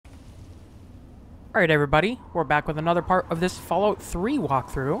Alright everybody, we're back with another part of this Fallout 3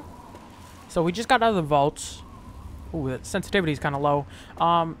 walkthrough. So we just got out of the vaults. Ooh, that sensitivity is kind of low.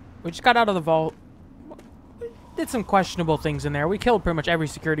 We just got out of the vault. Did some questionable things in there. We killed pretty much every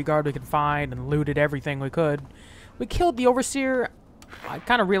security guard we could find and looted everything we could. We killed the Overseer. I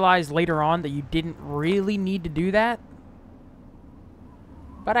kind of realized later on that you didn't really need to do that.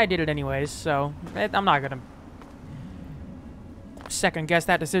 But I did it anyways, so I'm not going to second guess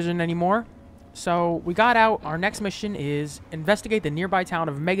that decision anymore. So, we got out. Our next mission is investigate the nearby town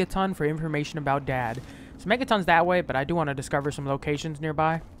of Megaton for information about Dad. So, Megaton's that way, but I do want to discover some locations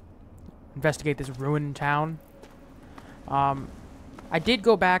nearby. Investigate this ruined town. I did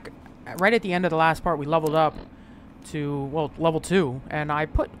go back, right at the end of the last part, we leveled up to, well, level 2. And I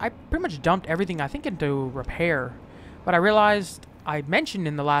pretty much dumped everything, I think, into repair. But I realized, I mentioned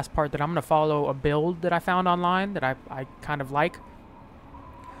in the last part that I'm going to follow a build that I found online that I kind of like.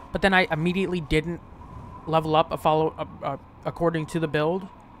 But then I immediately didn't level up according to the build.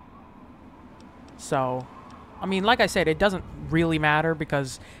 So, I mean, like I said, it doesn't really matter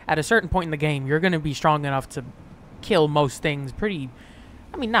because at a certain point in the game, you're going to be strong enough to kill most things pretty,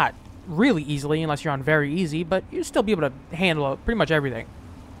 I mean, not really easily unless you're on very easy, but you'll still be able to handle pretty much everything.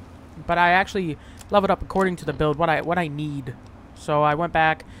 But I actually leveled up according to the build, what I need. So I went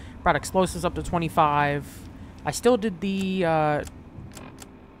back, brought explosives up to 25. I still did the,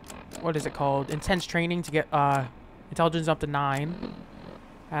 what is it called? Intense training to get intelligence up to 9.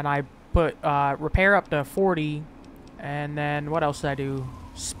 And I put repair up to 40. And then what else did I do?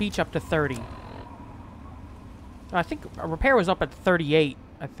 Speech up to 30. I think repair was up at 38,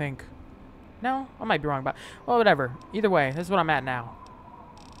 I think. No, I might be wrong about. Well, whatever. Either way, this is what I'm at now.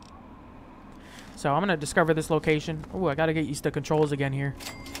 So I'm going to discover this location. Oh, I got to get used to controls again here.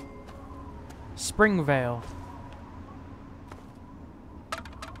 Springvale.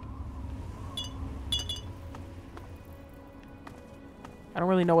 I don't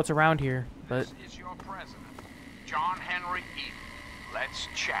really know what's around here, but... This is your president, John Henry Eden. Let's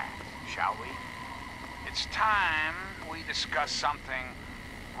chat, shall we? It's time we discuss something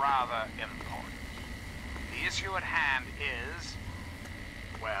rather important. The issue at hand is,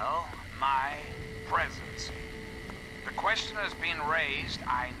 well, my presidency. The question has been raised,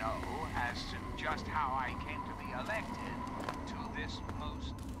 I know, as to just how I came to be elected to this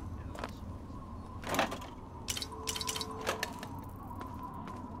most illustrious...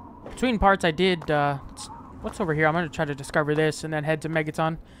 Between parts, I did, what's over here? I'm going to try to discover this and then head to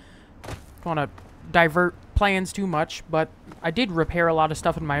Megaton. Don't want to divert plans too much, but I did repair a lot of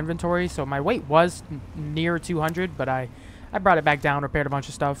stuff in my inventory, so my weight was near 200, but I brought it back down, repaired a bunch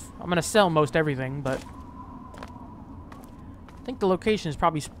of stuff. I'm going to sell most everything, but I think the location is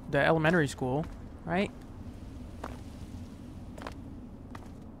probably the elementary school, right?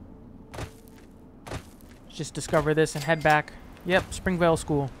 Let's just discover this and head back. Yep, Springvale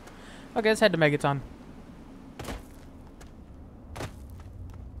School. Okay, let's head to Megaton.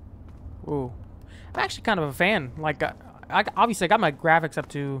 Ooh. I'm actually kind of a fan. Like, obviously I got my graphics up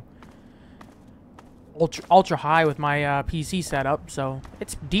to ultra high with my PC setup, so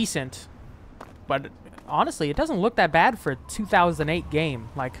it's decent. But honestly, it doesn't look that bad for a 2008 game.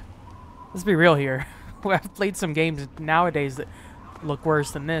 Like, let's be real here. I've played some games nowadays that look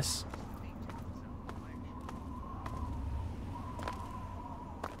worse than this.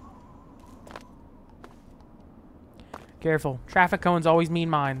 Careful. Traffic cones always mean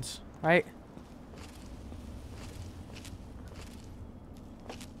mines, right?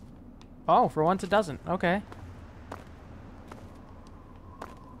 Oh, for once it doesn't. Okay.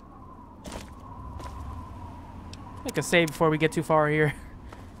 Make a save before we get too far here.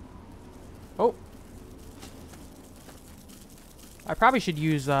 Oh. I probably should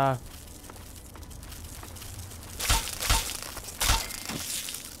use,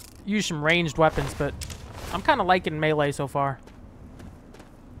 use some ranged weapons, but I'm kind of liking melee so far.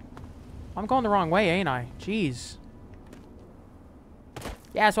 I'm going the wrong way, ain't I? Jeez.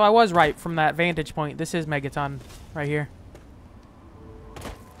 Yeah, so I was right from that vantage point. This is Megaton right here.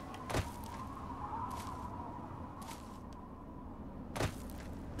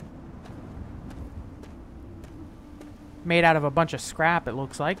 Made out of a bunch of scrap, it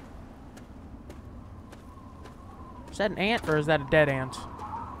looks like. Is that an ant or is that a dead ant?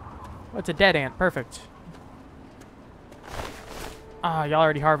 Oh, it's a dead ant. Perfect. Ah, y'all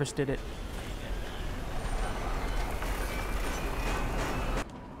already harvested it.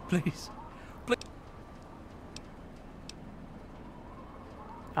 Please. Please.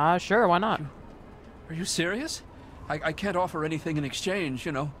 Sure, why not? Are you serious? I can't offer anything in exchange,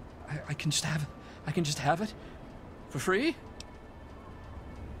 you know. I can just have it for free?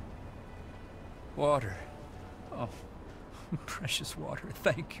 Water. Oh, precious water.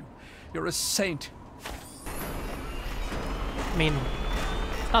 Thank you. You're a saint. I mean,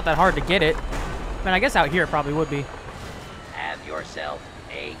 it's not that hard to get it. I mean, I guess out here it probably would be. Have yourself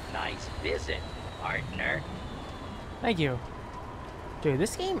a nice visit, partner. Thank you. Dude,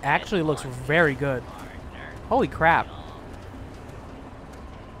 this game actually looks very good. Partner. Holy crap.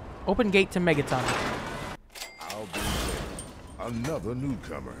 Open gate to Megaton. I'll be there. Another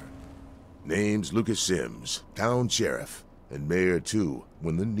newcomer. Name's Lucas Sims, town sheriff, and mayor too,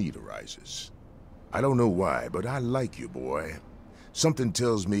 when the need arises. I don't know why, but I like you, boy. Something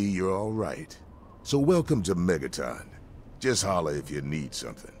tells me you're all right. So welcome to Megaton. Just holler if you need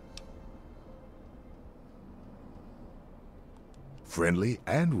something. Friendly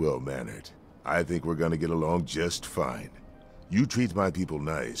and well-mannered. I think we're gonna get along just fine. You treat my people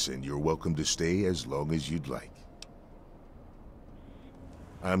nice, and you're welcome to stay as long as you'd like.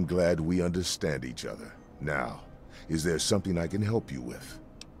 I'm glad we understand each other. Now, is there something I can help you with?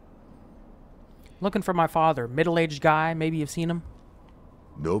 Looking for my father. Middle-aged guy. Maybe you've seen him.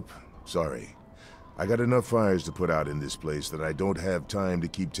 Nope. Sorry. I got enough fires to put out in this place that I don't have time to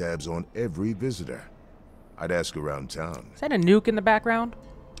keep tabs on every visitor. I'd ask around town. Is that a nuke in the background?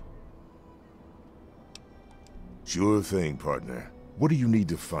 Sure thing, partner. What do you need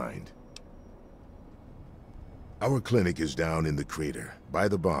to find? Our clinic is down in the crater, by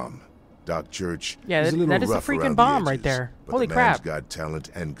the bomb. Doc Church Yeah, is a little that is a rough freaking around the bomb right edges, there. but Holy the man's crap. got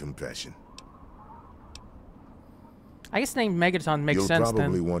talent and compassion. I guess the name Megaton makes You'll sense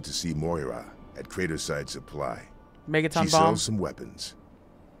probably then. want to see Moira at Craterside Supply. Megaton She bomb. sells some weapons.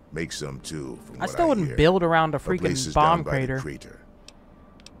 Makes some too, from I what still I wouldn't hear. build around a Her place freaking is bomb down by crater. the crater.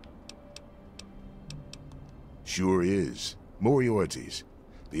 Sure is. Moriarty's.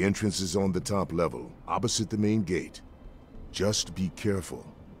 The entrance is on the top level, opposite the main gate. Just be careful.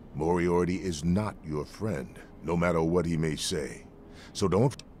 Moriarty is not your friend, no matter what he may say. So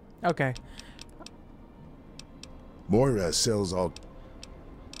don't... Okay. Moira sells all...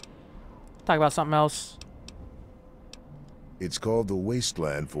 Talk about something else. It's called the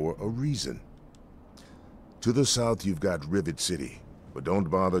Wasteland for a reason. To the south, you've got Rivet City, but don't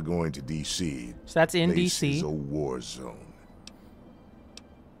bother going to D.C. So that's in Place DC. is a war zone.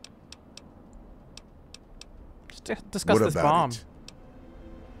 Let's discuss What this about bomb. it?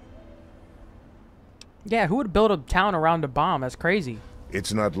 Yeah, who would build a town around a bomb? That's crazy.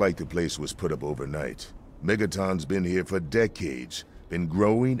 It's not like the place was put up overnight. Megaton's been here for decades, been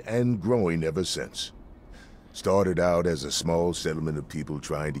growing and growing ever since. Started out as a small settlement of people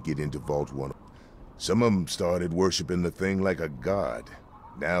trying to get into Vault 1. Some of them started worshiping the thing like a god.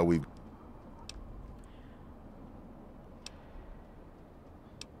 Now we've...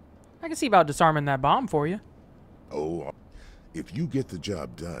 I can see about disarming that bomb for you. Oh, if you get the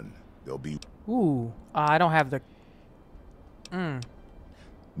job done, there'll be... Ooh, I don't have the...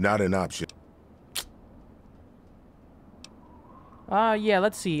 Not an option. Yeah,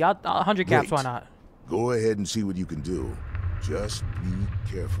 let's see. 100 caps, Great. why not? Go ahead and see what you can do. Just be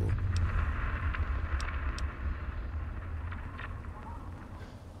careful.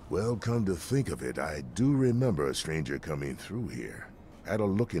 Well, come to think of it, I do remember a stranger coming through here. Had a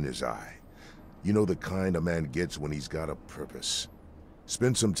look in his eye. You know the kind a man gets when he's got a purpose.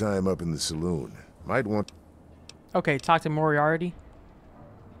 Spent some time up in the saloon. Might want... Okay, talk to Moriarty.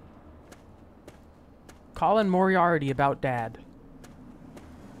 Calling Moriarty about Dad.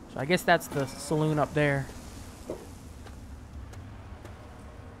 So I guess that's the saloon up there.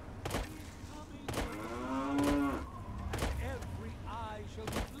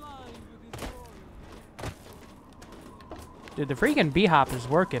 Dude, the freaking B-hop is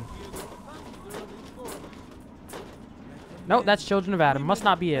working. Nope, that's Children of Adam. Must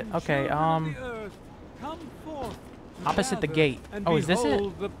not be it. Okay, opposite the gate. Oh, is this it?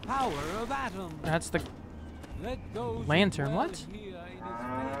 That's the lantern. What?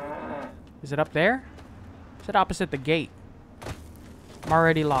 Is it up there? Is it opposite the gate? I'm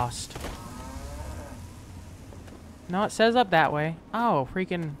already lost. No, it says up that way. Oh,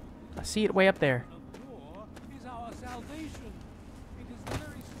 freaking... I see it way up there.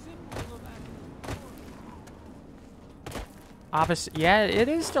 Opposite... Yeah, it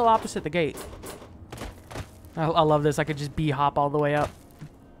is still opposite the gate. I love this. I could just B-hop all the way up.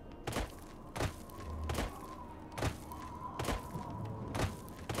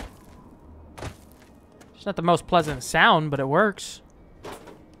 It's not the most pleasant sound, but it works.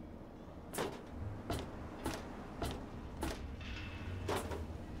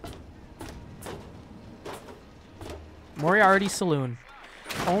 Moriarty Saloon.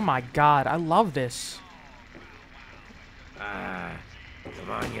 Oh my god, I love this. Come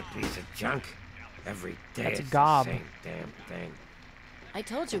on, you piece of junk. Every day That's it's Gob. the same damn thing. I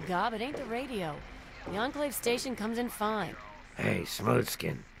told you, Gob, it ain't the radio. The Enclave station comes in fine. Hey,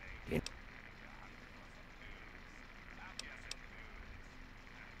 Smoothskin.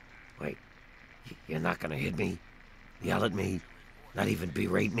 Wait, you're not gonna hit me? Yell at me? Not even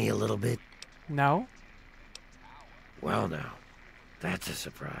berate me a little bit? No. Well now, that's a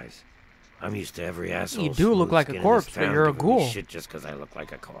surprise. I'm used to every asshole. You do look like a Smoothskin in corpse, this but town you're a giving me ghoul. Shit just 'cause I look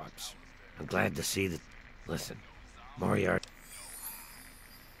like a corpse. I'm glad to see that. Listen, Moriarty.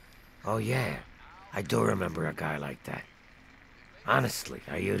 Oh yeah, I do remember a guy like that. Honestly,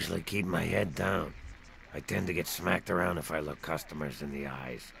 I usually keep my head down. I tend to get smacked around if I look customers in the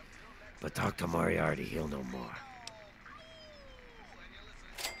eyes. But talk to Moriarty, he'll know more.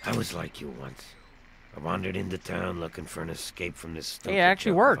 I was like you once. I wandered into town looking for an escape from this stupid Hey, it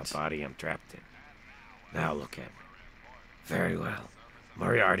actually junk worked. of a body I'm trapped in. Now look at me. Very well.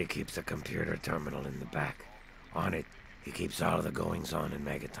 Moriarty keeps a computer terminal in the back. On it, he keeps all of the goings-on in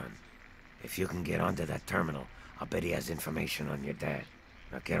Megaton. If you can get onto that terminal, I'll bet he has information on your dad.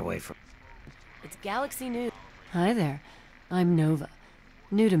 Now get away from... It's Galaxy News. Hi there. I'm Nova.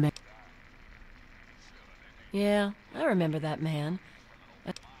 New to me. Yeah, I remember that man.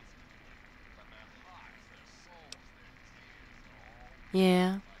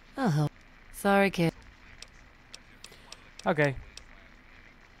 Yeah, I'll help. Sorry, kid. Okay.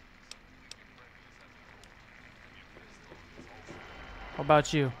 What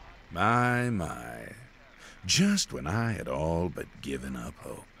about you? My. Just when I had all but given up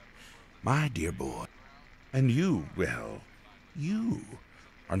hope. My dear boy. And you, well, you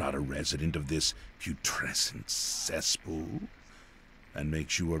are not a resident of this putrescent cesspool. That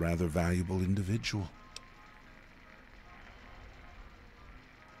makes you a rather valuable individual.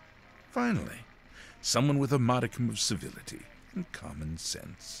 Finally, someone with a modicum of civility and common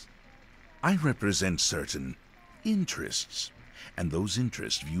sense. I represent certain interests, and those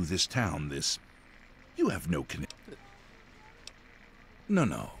interests view this town, You have no connection.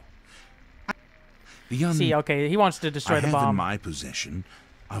 No. See, okay, he wants to destroy the I have in bomb. my possession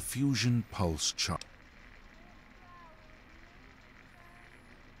a fusion pulse chart.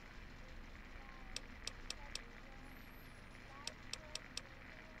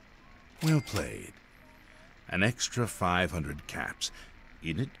 Well played. An extra 500 caps.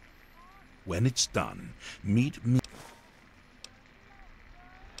 In it, when it's done, meet me.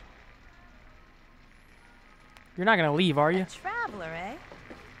 You're not gonna leave, are you? Traveler, eh?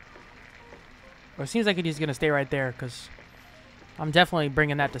 Well, it seems like he's gonna stay right there, because I'm definitely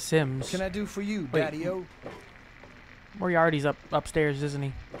bringing that to Sims. What can I do for you, Wait. Daddy-O? Moriarty's upstairs, isn't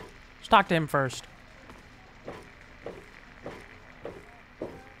he? Let's talk to him first.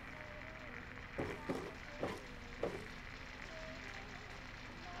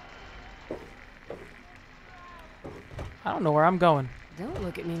 I don't know where I'm going. Don't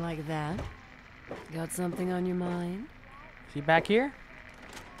look at me like that. Got something on your mind? Is he back here?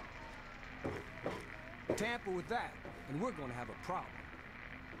 Tamper with that, and we're gonna have a problem.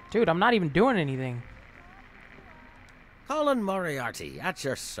 Dude, I'm not even doing anything. Colin Moriarty, at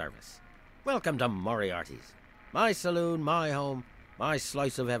your service. Welcome to Moriarty's. My saloon, my home, my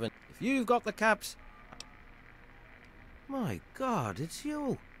slice of heaven. If you've got the caps... My God, it's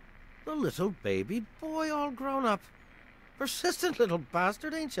you. The little baby boy all grown up. Persistent little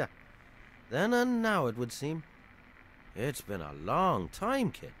bastard, ain't you? Then and now, it would seem. It's been a long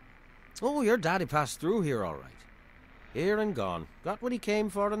time, kid. Oh, your daddy passed through here all right. Here and gone. Got what he came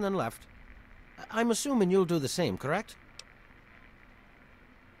for and then left. I'm assuming you'll do the same, correct?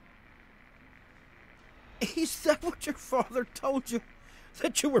 Is that what your father told you?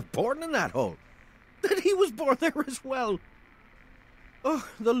 That you were born in that hole? That he was born there as well? Oh,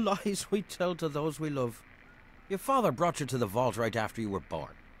 the lies we tell to those we love. Your father brought you to the vault right after you were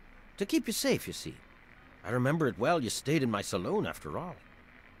born. To keep you safe, you see. I remember it well, you stayed in my saloon after all.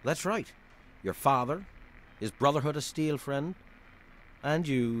 That's right. Your father, his Brotherhood of Steel friend, and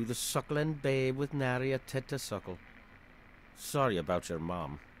you, the suckling babe with nary a tit to suckle. Sorry about your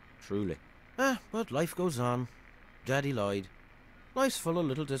mom, truly. But life goes on. Daddy lied. Life's full of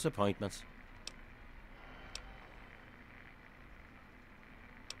little disappointments.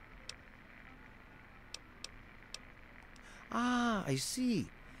 Ah, I see.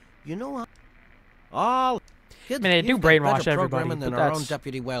 You know what? All kids, I mean, they do you've got brainwash better everybody, programming than but our that's- own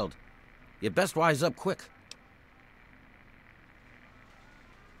Deputy Weld. You'd best wise up quick.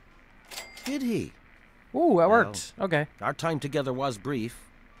 Did he? Ooh, that Well, worked. Okay. Our time together was brief,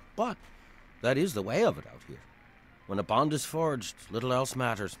 but that is the way of it out here. When a bond is forged, little else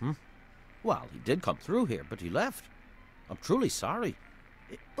matters, Well, he did come through here, but he left. I'm truly sorry.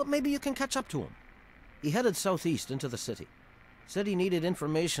 But maybe you can catch up to him. He headed southeast into the city. Said he needed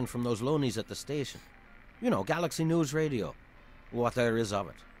information from those loonies at the station. You know, Galaxy News Radio. What there is of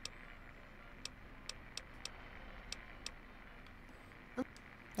it.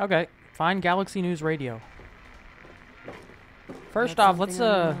 Okay, find Galaxy News Radio. First off, let's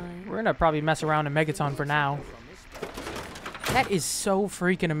we're gonna probably mess around in Megaton for now. That is so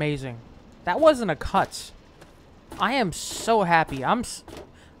freaking amazing. That wasn't a cut. I am so happy. I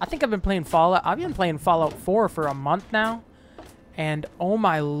think I've been playing Fallout. I've been playing Fallout 4 for a month now, and oh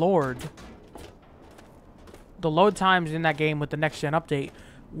my lord, the load times in that game with the next gen update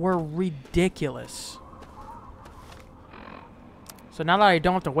were ridiculous. So now that I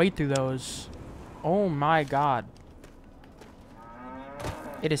don't have to wait through those, oh my god,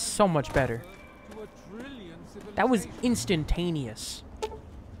 it is so much better. That was instantaneous.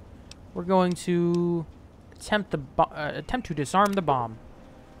 We're going to attempt to disarm the bomb.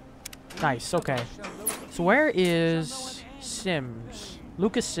 Nice. Okay. So where is Sims?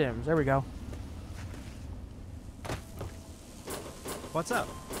 Lucas Sims. There we go. What's up?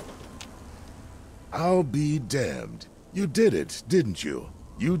 I'll be damned. You did it, didn't you?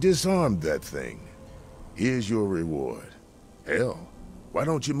 You disarmed that thing. Here's your reward. Hell, why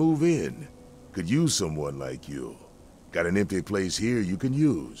don't you move in? Could use someone like you. Got an empty place here you can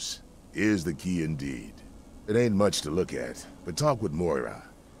use. Here's the key indeed. It ain't much to look at, but talk with Moira.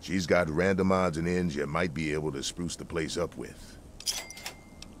 She's got random odds and ends you might be able to spruce the place up with.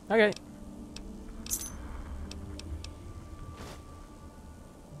 Okay.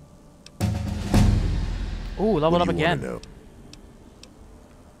 Ooh, leveled up again.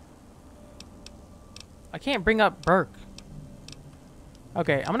 I can't bring up Burke.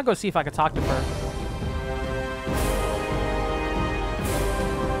 Okay, I'm gonna go see if I can talk to Burke.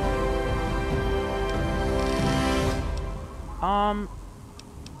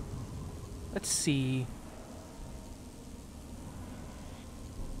 Let's see.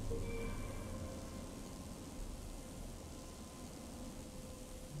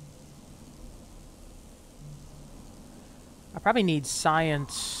 I probably need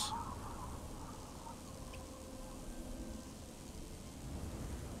science.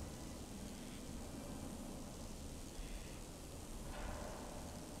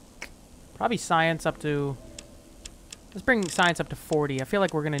 Probably science up to... Let's bring science up to 40. I feel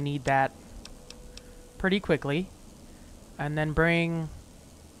like we're going to need that pretty quickly. And then bring...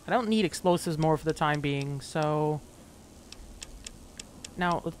 I don't need explosives more for the time being, so...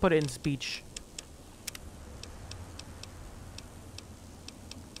 Now, let's put it in speech.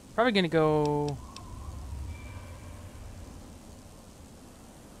 Probably going to go...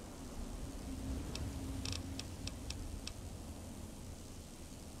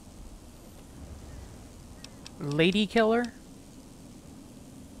 Lady Killer?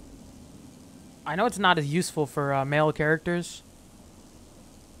 I know it's not as useful for male characters.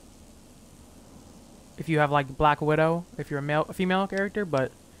 If you have like Black Widow, if you're a female character,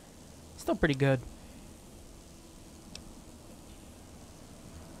 but still pretty good.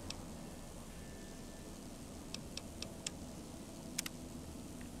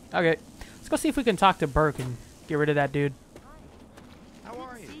 Okay, let's go see if we can talk to Burke and get rid of that dude. How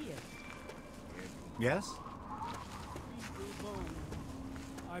are you? Yes?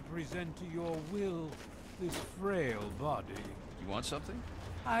 I present to your will this frail body. You want something?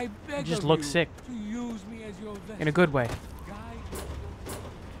 I beg Just of look you sick. to use me as your vessel. In a good way.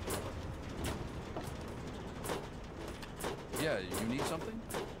 Yeah, you need something?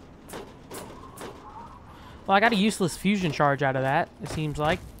 Well, I got a useless fusion charge out of that, it seems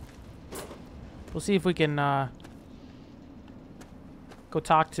like. We'll see if we can go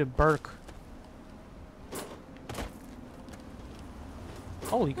talk to Burke.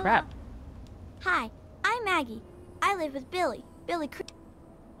 Holy crap. Hi, I'm Maggie. I live with Billy.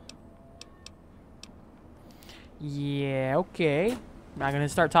 Yeah, okay. Not gonna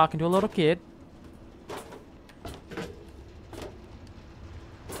start talking to a little kid.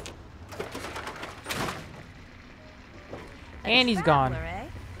 And he's gone.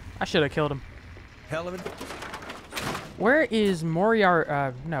 I should have killed him. Hell of it. Where is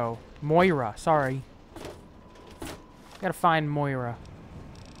Moira? No. Moira, sorry. Gotta find Moira.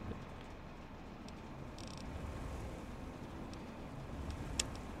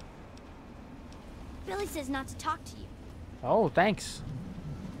 Billy says not to talk to you. Oh, thanks.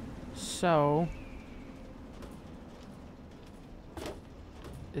 So...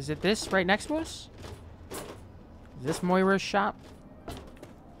 Is it this right next to us? Is this Moira's shop?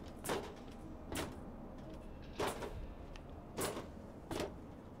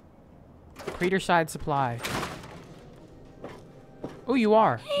 Craterside Supply. Oh, you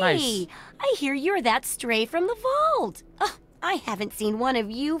are. Hey, Nice. I hear you're that stray from the vault. Oh, I haven't seen one of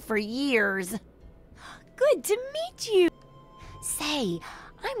you for years. Good to meet you. Say,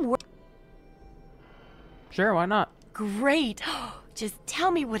 Sure, why not? Great. Just tell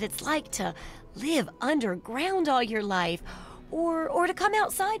me what it's like to live underground all your life, or to come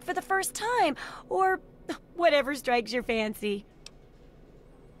outside for the first time, or whatever strikes your fancy.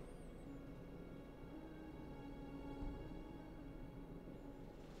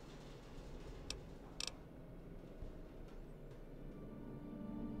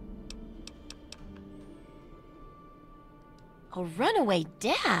 A runaway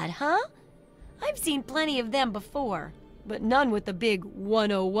dad, huh? I've seen plenty of them before, but none with the big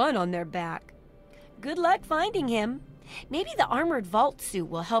 101 on their back. Good luck finding him. Maybe the armored vault suit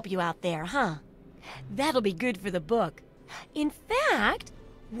will help you out there, huh? That'll be good for the book. In fact,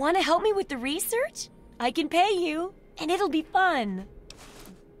 want to help me with the research? I can pay you, and it'll be fun.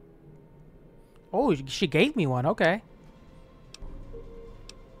 Oh, she gave me one. Okay.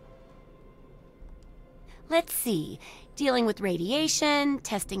 Let's see. Dealing with radiation,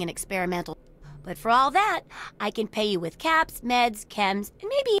 testing an experimental... But for all that, I can pay you with caps, meds, chems, and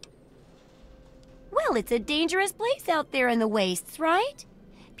maybe... Well, it's a dangerous place out there in the wastes, right?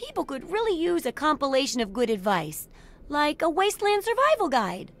 People could really use a compilation of good advice, like a wasteland survival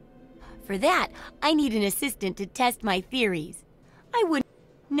guide. For that, I need an assistant to test my theories. I wouldn't...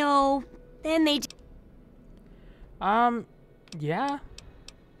 No, then they... Yeah.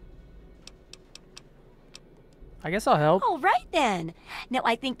 I guess I'll help. All right, then. Now,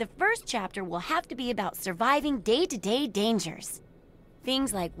 I think the first chapter will have to be about surviving day-to-day dangers.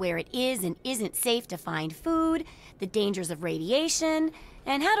 Things like where it is and isn't safe to find food, the dangers of radiation,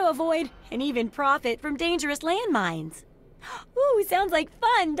 and how to avoid and even profit from dangerous landmines. Ooh, sounds like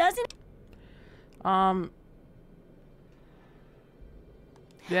fun, doesn't it?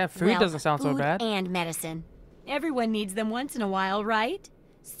 Yeah, food doesn't sound so bad. And medicine. Everyone needs them once in a while, right?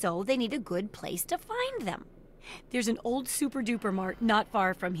 So they need a good place to find them. There's an old super-duper Mart not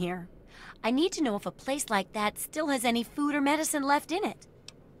far from here. I need to know if a place like that still has any food or medicine left in it.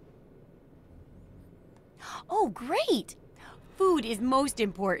 Oh, great! Food is most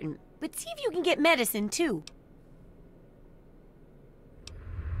important, but see if you can get medicine, too.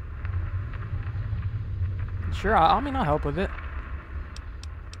 Sure, I mean, I'll help with it.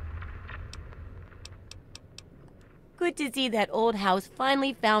 Good to see that old house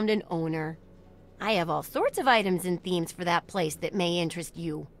finally found an owner. I have all sorts of items and themes for that place that may interest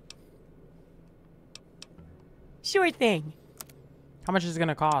you. Sure thing. How much is it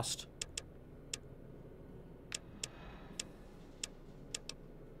gonna cost?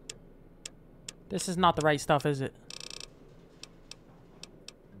 This is not the right stuff, is it?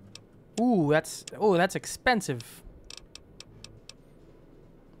 Ooh, that's expensive.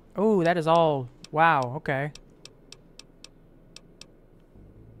 Ooh, that is all... Wow, okay.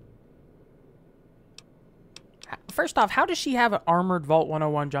 First off, how does she have an armored Vault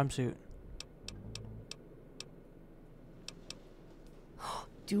 101 jumpsuit?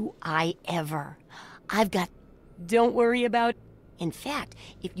 Do I ever? I've got... Don't worry about... In fact,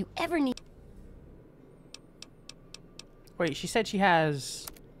 if you ever need... Wait, she said she has...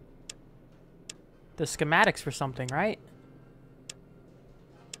 the schematics for something, right?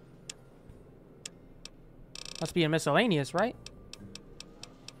 Must be a miscellaneous, right?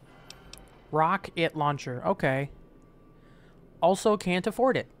 Rocket launcher, okay. Also can't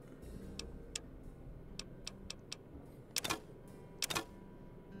afford it.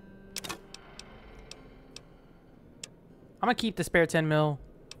 I'm gonna keep the spare 10 mil.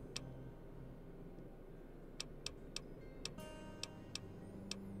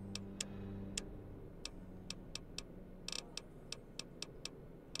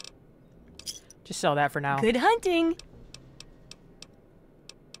 Just sell that for now. Good hunting!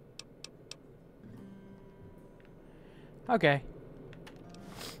 Okay.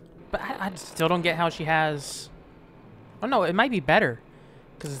 But I still don't get how she has... Oh no, it might be better.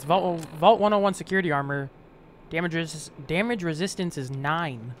 Because it's Vault 101 security armor. Damage resistance is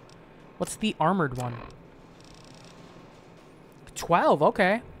 9. What's the armored one? 12,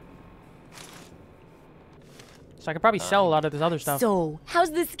 okay. So I could probably sell a lot of this other stuff. So,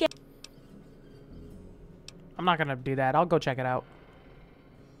 how's this get? I'm not gonna do that. I'll go check it out.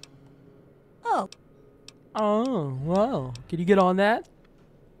 Oh. Oh, wow. Can you get on that?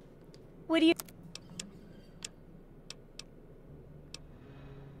 What do you...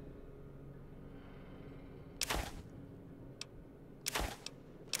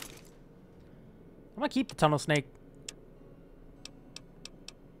 I'm gonna keep the tunnel snake.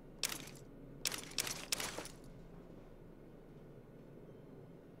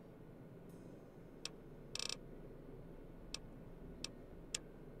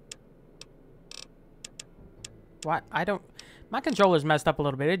 What? I don't... My controller's messed up a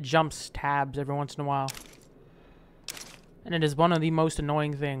little bit. It jumps tabs every once in a while. And it is one of the most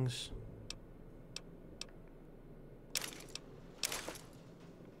annoying things.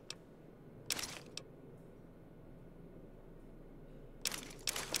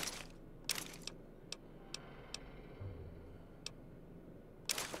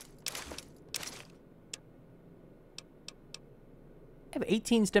 I have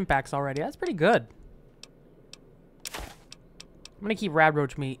 18 stim packs already. That's pretty good. I'm gonna keep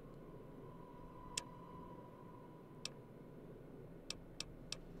radroach meat.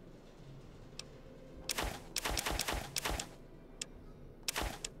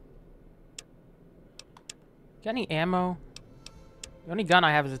 Got any ammo? The only gun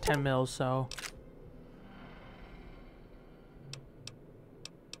I have is a 10 mil, so...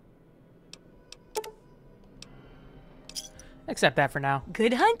 Accept that for now.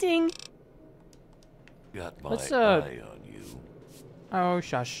 Good hunting. Got my Let's, eye on you. Oh,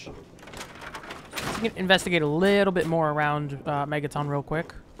 shush. Let's investigate a little bit more around Megaton real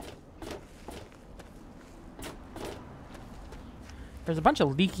quick. There's a bunch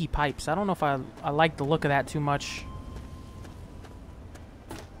of leaky pipes. I don't know if I like the look of that too much.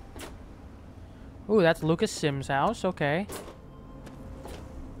 Ooh, that's Lucas Sims' house. Okay.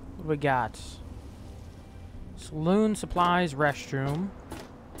 What do we got? Saloon, supplies, restroom.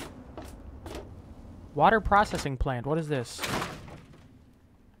 Water processing plant. What is this?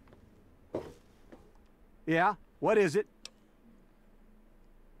 Yeah? What is it?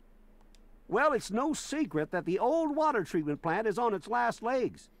 Well, it's no secret that the old water treatment plant is on its last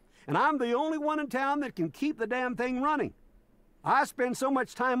legs. And I'm the only one in town that can keep the damn thing running. I spend so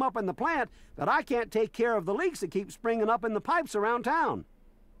much time up in the plant that I can't take care of the leaks that keep springing up in the pipes around town.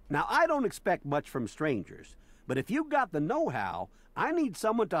 Now, I don't expect much from strangers, but if you've got the know-how, I need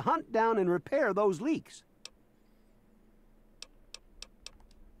someone to hunt down and repair those leaks.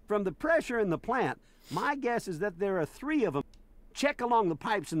 From the pressure in the plant, my guess is that there are 3 of them. Check along the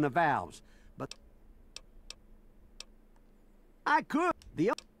pipes and the valves, but I could.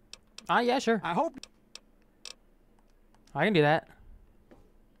 Yeah, sure. I hope. I can do that.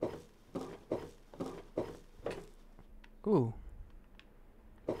 Ooh.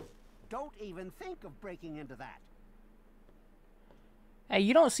 Don't even think of breaking into that. Hey,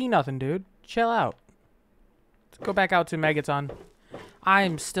 you don't see nothing, dude. Chill out. Let's go back out to Megaton.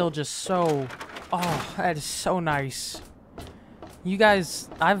 I'm still just so... Oh, that is so nice. You guys,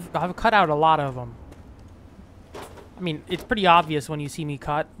 I've cut out a lot of them. I mean, it's pretty obvious when you see me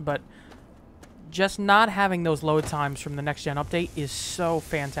cut, but just not having those load times from the next gen update is so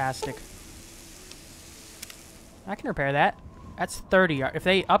fantastic. I can repair that. That's 30. If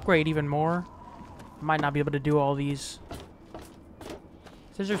they upgrade even more, I might not be able to do all these.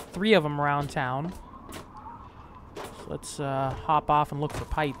 Says there's 3 of them around town. So let's hop off and look for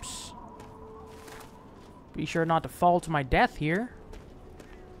pipes. Be sure not to fall to my death here.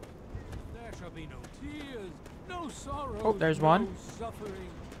 There shall be no tears, no sorrow. Oh, there's one. No suffering,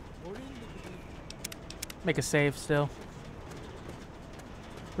 or Make a save still.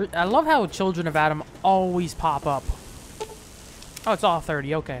 I love how Children of Adam always pop up. Oh, it's all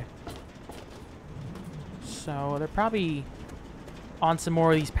 30. Okay. So they're probably on some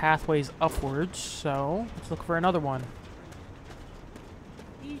more of these pathways upwards. So let's look for another one.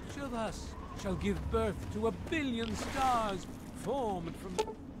 each of us shall give birth to 1 billion stars formed from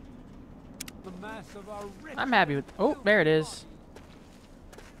the mass of our rich. I'm happy with... Oh, there it is.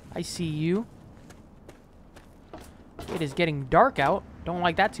 I see you. It is getting dark out. Don't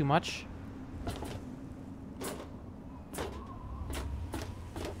like that too much.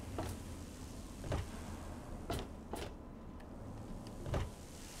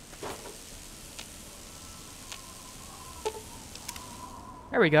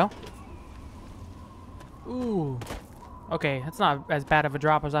 There we go. Ooh. Okay, that's not as bad of a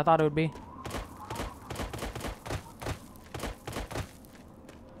drop as I thought it would be.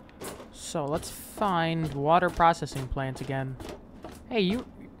 So let's find water processing plant again. Hey, you...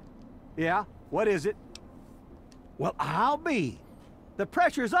 Yeah? What is it? Well, I'll be. The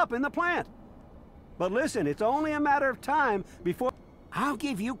pressure's up in the plant. But listen, it's only a matter of time before... I'll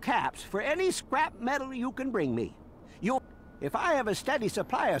give you caps for any scrap metal you can bring me. You'll... If I have a steady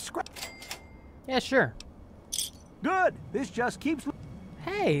supply of scrap... Yeah, sure. Good. This just keeps...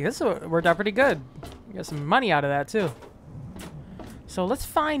 Hey, this worked out pretty good. We got some money out of that, too. So let's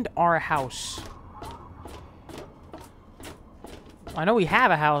find our house. I know we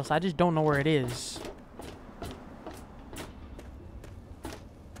have a house, I just don't know where it is.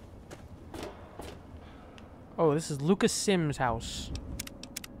 Oh, this is Lucas Sims' house.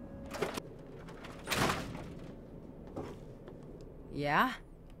 Yeah?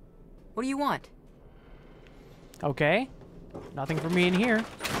 What do you want? Okay. Nothing for me in here.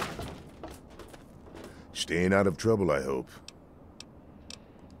 Staying out of trouble, I hope.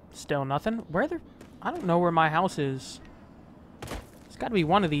 Still nothing? Where the... I don't know where my house is. It's got to be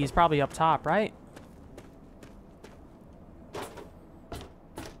one of these, probably up top, right?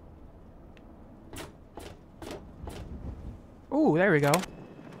 Ooh, there we go.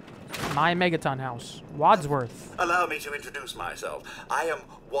 My Megaton house. Wadsworth. Allow me to introduce myself. I am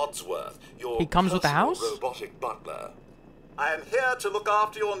Wadsworth, your He comes with the personal house? robotic butler. I am here to look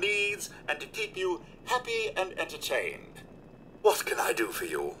after your needs and to keep you happy and entertained. What can I do for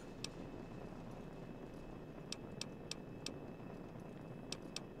you?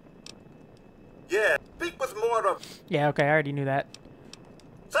 Yeah, speak with more of... Yeah, okay, I already knew that.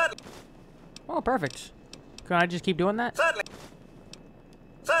 Certainly. Oh, perfect. Can I just keep doing that? Certainly.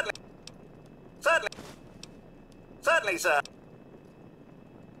 Certainly. Certainly. Certainly, sir.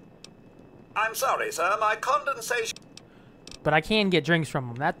 I'm sorry, sir. My condensation... But I can get drinks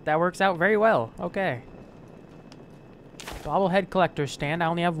from them. That works out very well. Okay. Bobblehead collector stand. I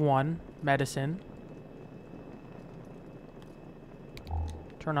only have one. Medicine.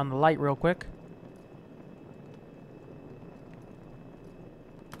 Turn on the light real quick.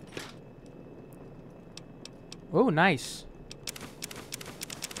 Oh, nice.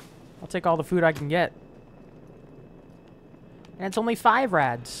 I'll take all the food I can get. And it's only 5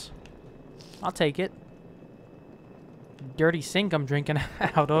 rads. I'll take it. Dirty sink I'm drinking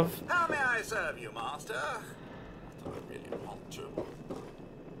out of. How may I serve you, master? Not that I really want to.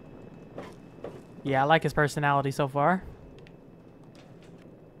 Yeah, I like his personality so far.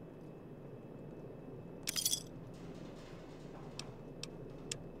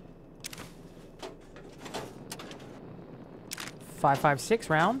 .556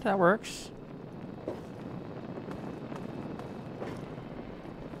 round, that works.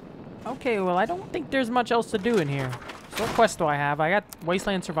 Okay, well, I don't think there's much else to do in here. So what quest do I have? I got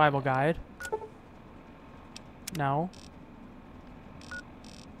Wasteland Survival Guide. No.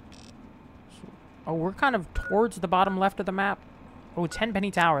 Oh, we're kind of towards the bottom left of the map. Oh, 10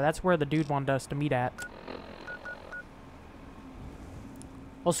 Penny Tower. That's where the dude wanted us to meet at.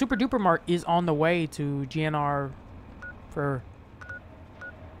 Well, Super Duper Mart is on the way to GNR for...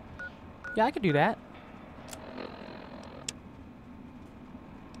 Yeah, I could do that.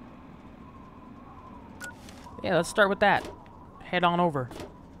 Yeah, let's start with that. Head on over.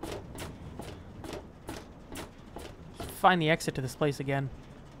 Find the exit to this place again.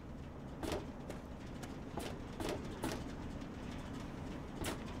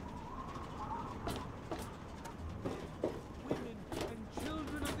 Women and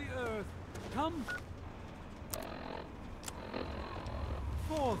children of the earth, come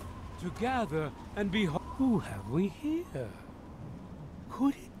forth to gather and behold. Who have we here?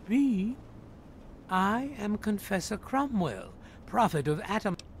 Could it be? I am Confessor Cromwell, prophet of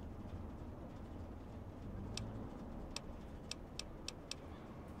Atom.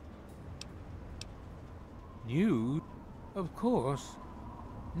 You, of course.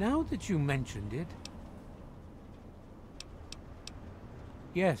 Now that you mentioned it.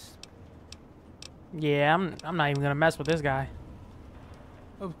 Yes. Yeah, I'm not even gonna mess with this guy.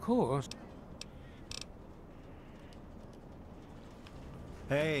 Of course.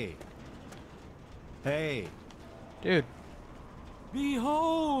 Hey. Hey. Dude.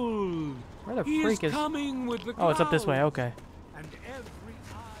 Behold! Where the He freak is... coming with the Oh, it's up this way, clouds, okay. And every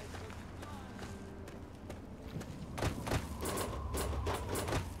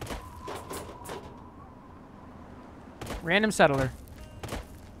Random settler.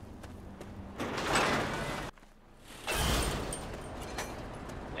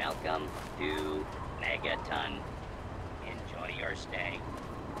 Welcome to Megaton. Enjoy your stay.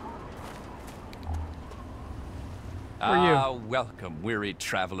 Welcome, weary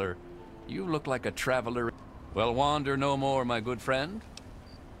traveler. You look like a traveler. Well, wander no more, my good friend.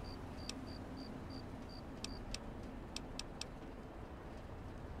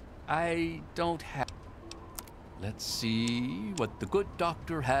 I don't have... Let's see what the good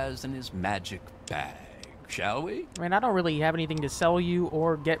doctor has in his magic bag, shall we? I mean, I don't really have anything to sell you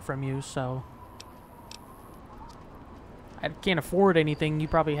or get from you, so... I can't afford anything you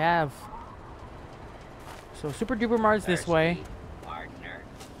probably have. So Super Duper Mart's this way.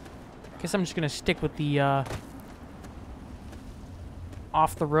 Guess I'm just gonna stick with the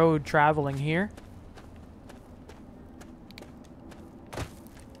off the road traveling here.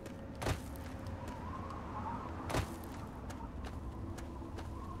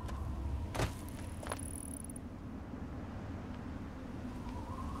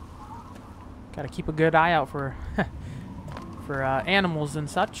 Gotta keep a good eye out for for animals and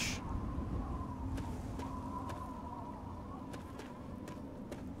such.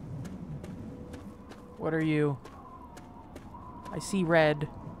 What are you? I see red.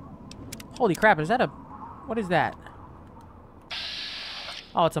 Holy crap, is that a... What is that?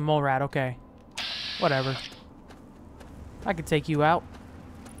 Oh, it's a mole rat, okay. Whatever. I could take you out.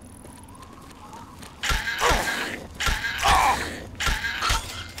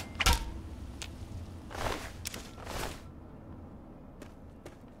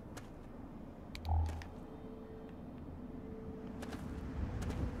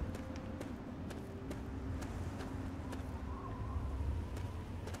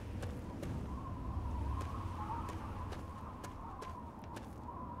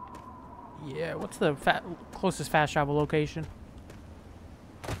 Yeah, what's the closest fast travel location?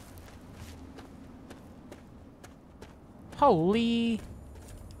 Holy...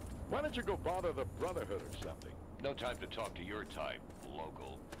 Why don't you go bother the Brotherhood or something? No time to talk to your type,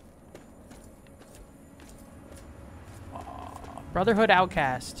 local. Brotherhood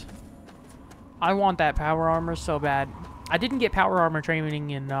Outcast. I want that power armor so bad. I didn't get power armor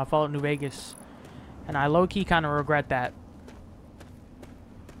training in Fallout New Vegas, and I low-key kind of regret that.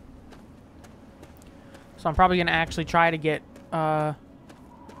 So I'm probably going to actually try to get power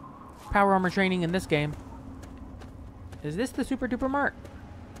armor training in this game. Is this the Super Duper Mart?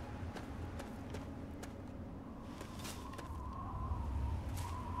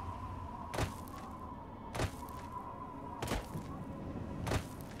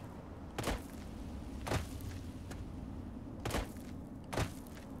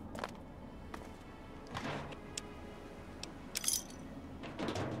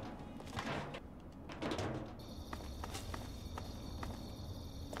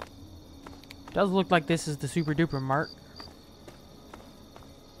 Does look like this is the Super Duper Mart.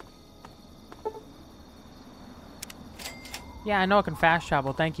 Yeah, I know I can fast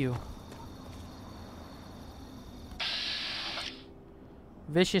travel, thank you.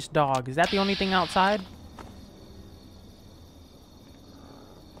 Vicious dog. Is that the only thing outside?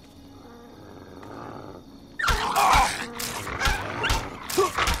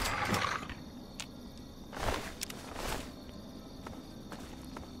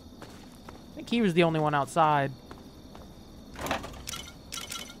 I think he was the only one outside.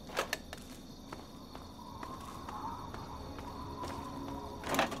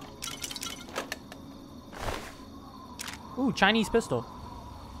 Ooh, Chinese pistol.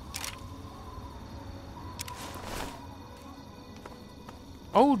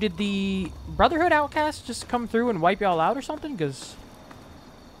 Oh, did the Brotherhood Outcast just come through and wipe y'all out or something? Because...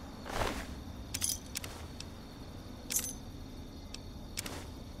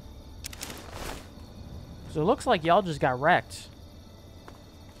 So it looks like y'all just got wrecked.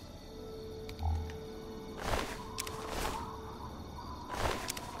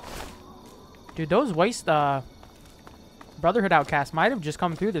 Dude, those Brotherhood Outcasts might have just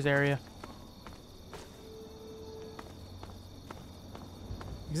come through this area.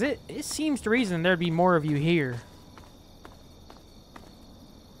 Because it seems to reason there'd be more of you here.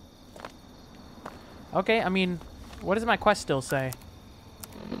 Okay, I mean, what does my quest still say?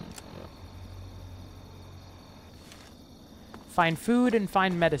 Find food and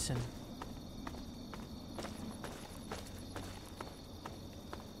find medicine.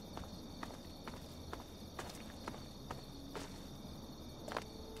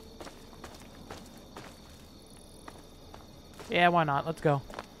 Yeah, why not? Let's go.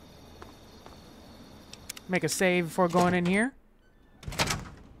 Make a save before going in here.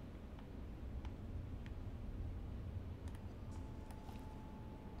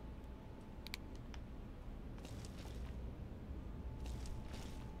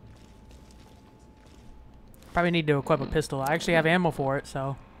 Probably need to equip a pistol. I actually have ammo for it,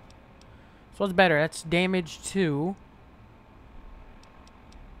 so... So what's better? That's damage 2.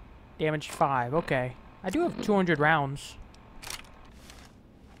 Damage 5. Okay. I do have 200 rounds.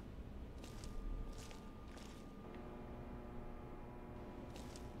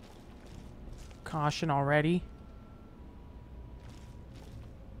 Caution already.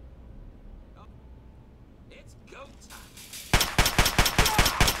 It's go time.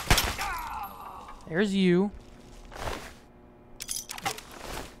 There's you.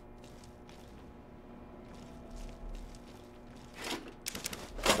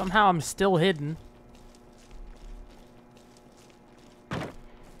 Somehow I'm still hidden. I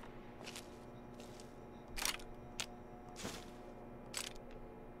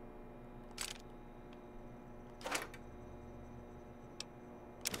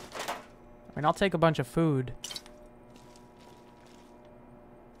mean, I'll take a bunch of food.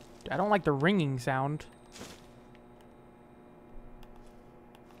 I don't like the ringing sound.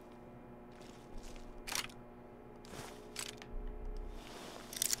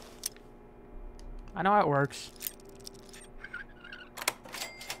 I know how it works.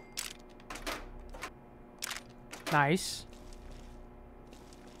 Nice.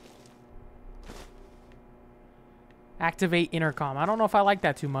 Activate intercom. I don't know if I like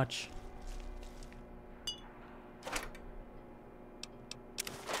that too much.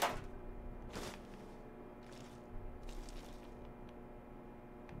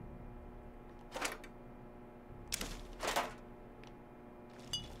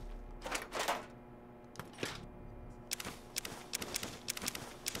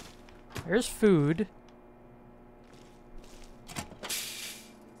 There's food.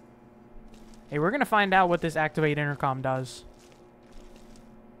 Hey, we're gonna find out what this activate intercom does.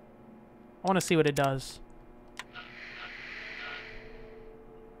 I want to see what it does.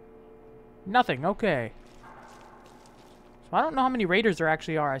 Nothing, okay. So I don't know how many raiders there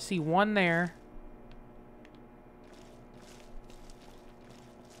actually are. I see one there.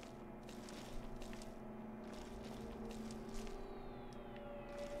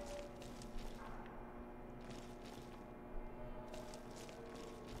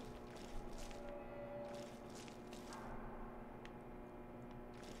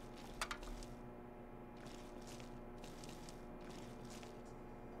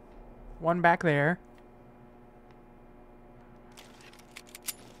 One back there.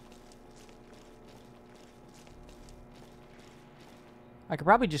 I could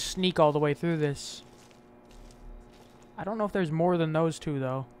probably just sneak all the way through this. I don't know if there's more than those two,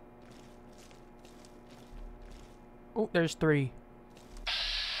 though. Oh, there's 3.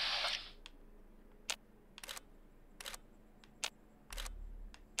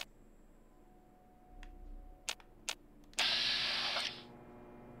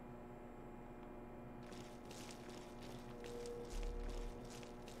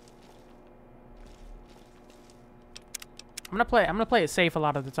 I'm gonna play it safe a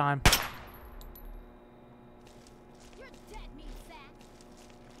lot of the time. You're dead, meat sack.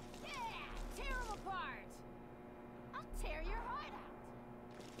 Yeah, tear him apart. I'll tear your heart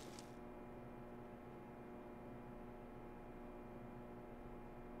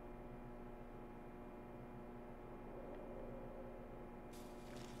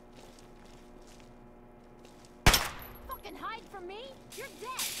out. Fucking hide from me. You're dead.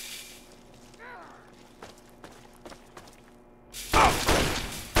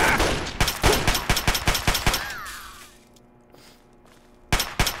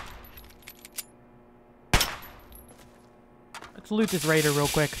 Let's loot this raider real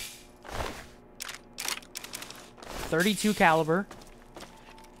quick. 32 caliber.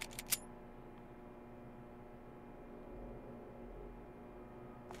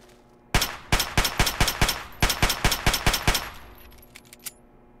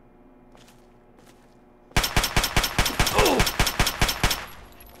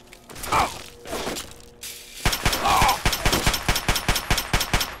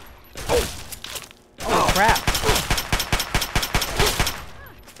 Oh crap.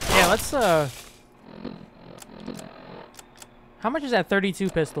 Yeah, let's how much is that 32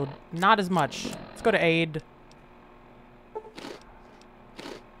 pistol? Not as much. Let's go to aid.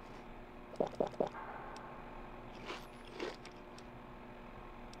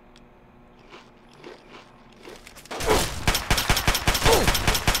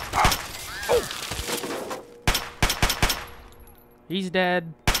 He's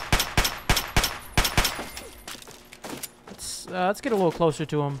dead. Let's get a little closer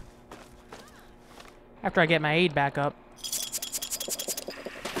to him. After I get my aid back up.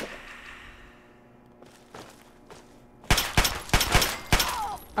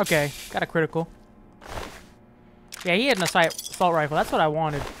 Okay, got a critical. Yeah, he had an assault rifle. That's what I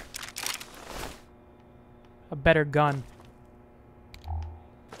wanted. A better gun.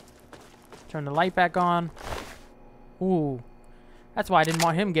 Turn the light back on. Ooh. That's why I didn't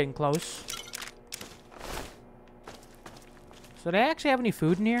want him getting close. So do they actually have any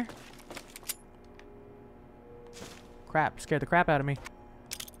food in here? Crap, scared the crap out of me.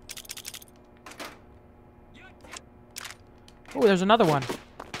 Oh, there's another one.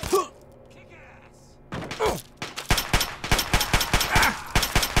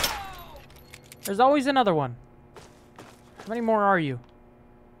 There's always another one. How many more are you?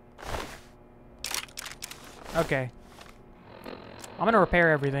 Okay. I'm gonna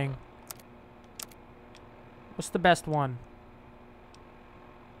repair everything. What's the best one?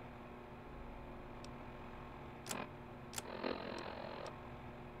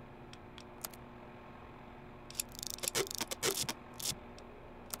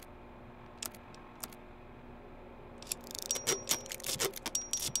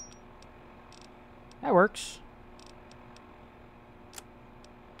 That works.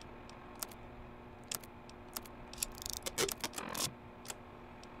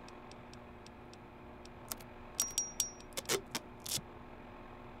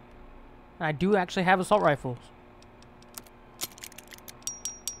 And I do actually have assault rifles.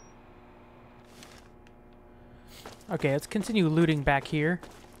 Okay, let's continue looting back here.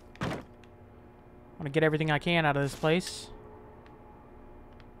 I want to get everything I can out of this place.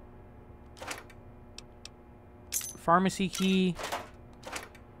 Pharmacy key.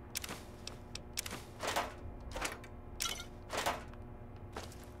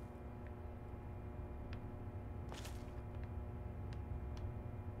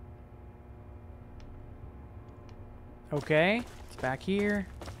 Okay, it's back here.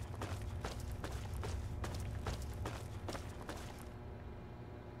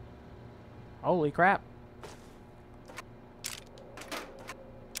 Holy crap.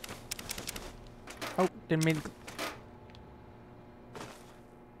 Oh, didn't mean...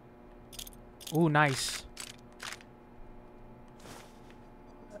 Ooh, nice.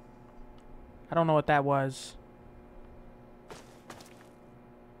 I don't know what that was.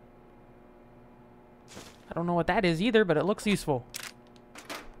 I don't know what that is either, but it looks useful.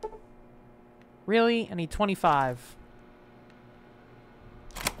 Really? I need 25.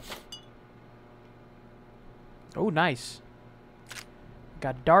 Oh, nice.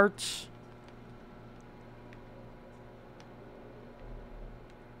 Got darts.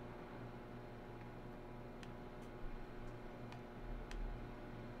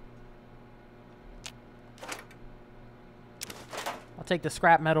 I'll take the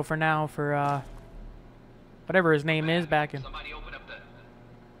scrap metal for now for, whatever his name is back in. Somebody open up the...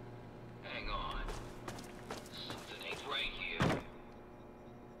 Hang on. Something ain't right here.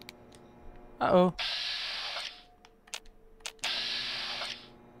 Uh-oh.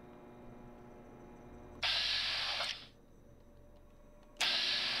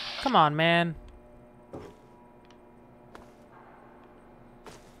 Come on, man.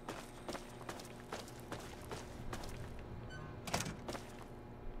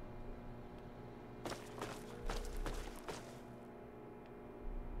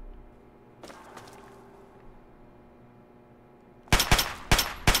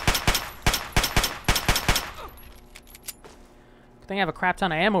 I think I have a crap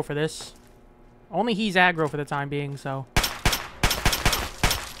ton of ammo for this. Only he's aggro for the time being, so...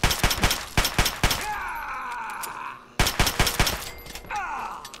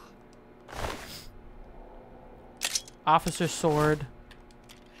 Officer's sword.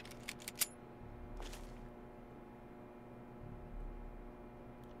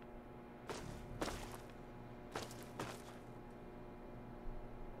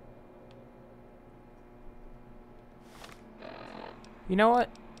 You know what?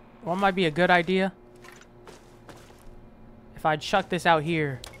 What might be a good idea? If I chuck this out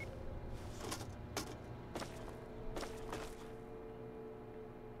here.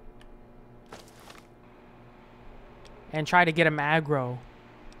 And try to get him aggro.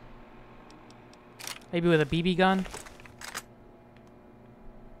 Maybe with a BB gun.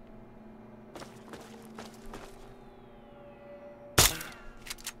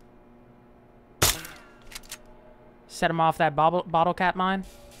 Set him off that bottle cap mine.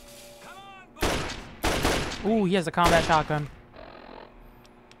 Ooh, he has a combat shotgun.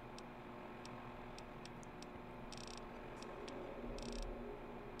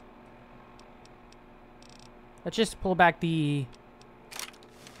 Let's just pull back the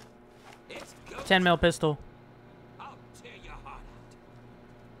 10 mm pistol.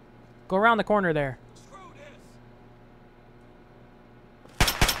 Go around the corner there.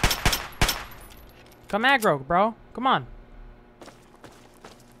 Come aggro, bro. Come on.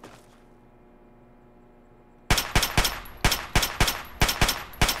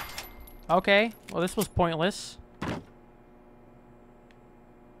 Okay. Well, this was pointless.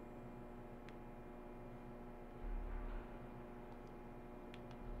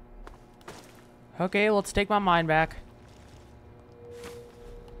 Okay, let's take my mine back.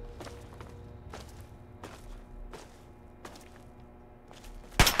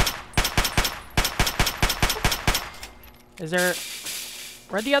 Is there...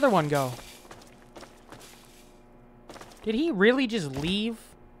 Where'd the other one go? Did he really just leave?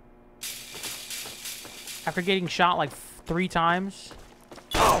 After getting shot like 3 times?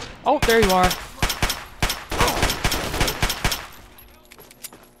 Oh, there you are.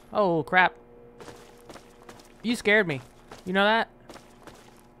 Oh, crap. You scared me. You know that?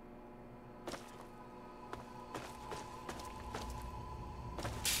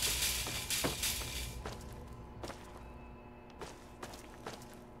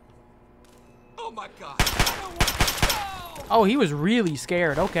 Oh my god. Oh, he was really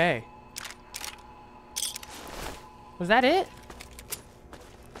scared. Okay. Was that it?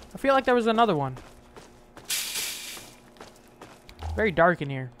 I feel like there was another one. Very dark in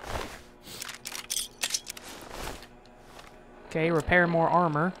here. Okay, repair more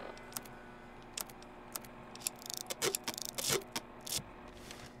armor.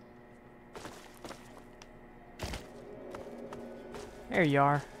 There you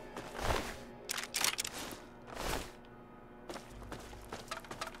are.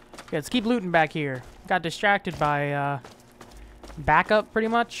 Okay, let's keep looting back here. Got distracted by backup, pretty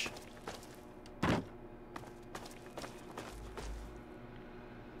much.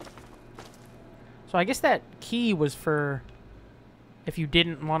 So I guess that key was for if you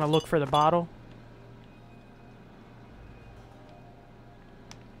didn't want to look for the bottle.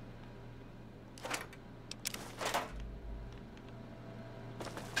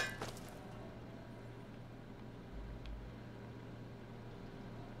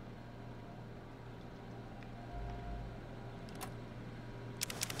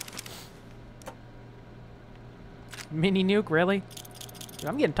 Mini nuke, really? Dude,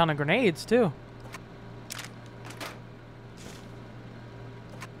 I'm getting a ton of grenades, too.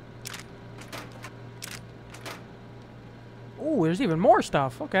 Ooh, there's even more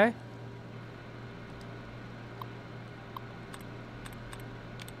stuff. Okay.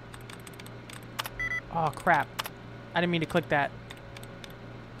 Oh, crap. I didn't mean to click that.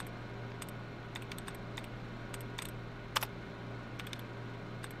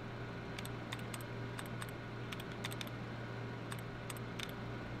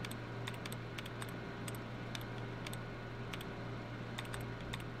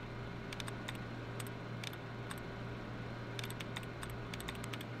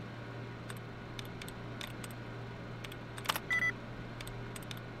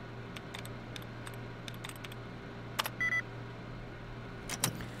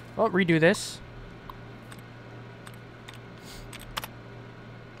 Well, redo this.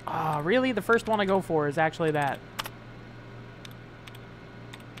 Ah, really? The first one I go for is actually that.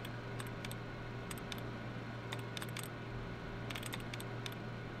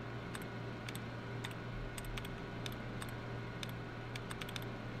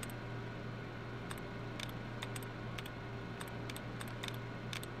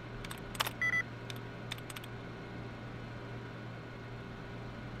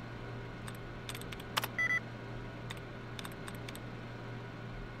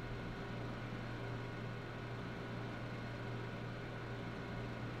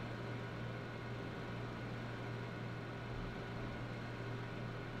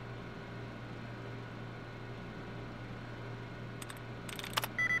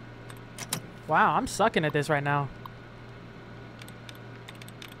 Wow, I'm sucking at this right now.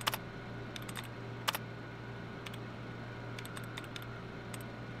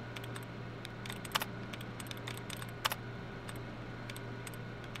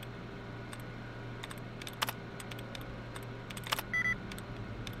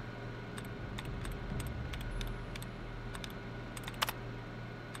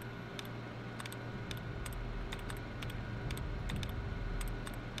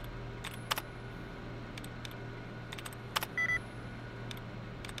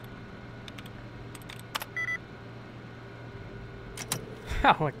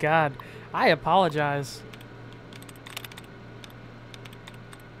 Oh my god. I apologize.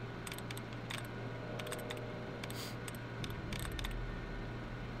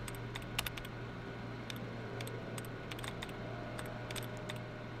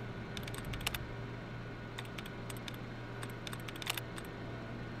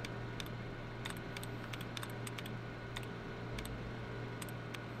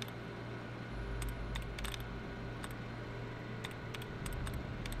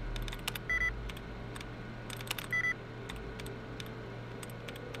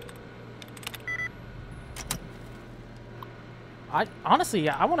 Honestly,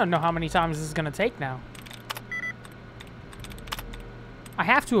 I want to know how many times this is going to take now. I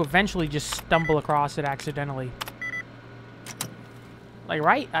have to eventually just stumble across it accidentally. Like,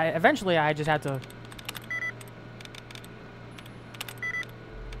 right? Eventually I just had to...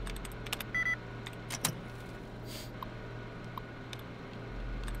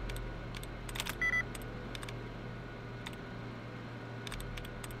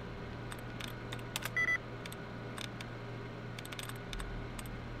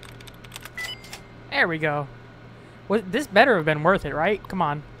 There we go. Well, this better have been worth it, right? Come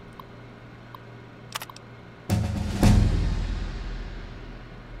on.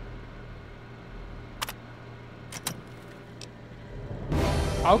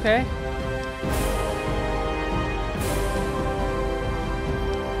 Okay.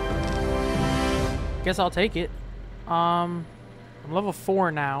 Guess I'll take it. I'm level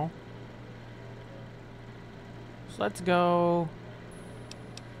 4 now. So let's go...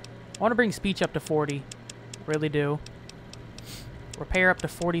 I want to bring speech up to 40. Really do. Repair up to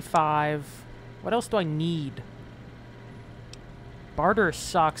 45. What else do I need? Barter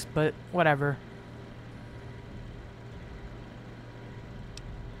sucks, but whatever.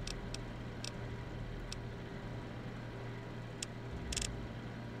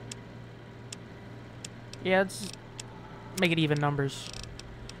 Yeah, let's make it even numbers.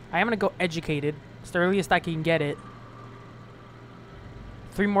 I am going to go educated. It's the earliest I can get it.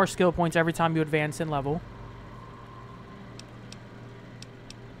 3 more skill points every time you advance in level.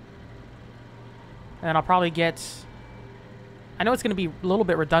 And then I'll probably get... I know it's going to be a little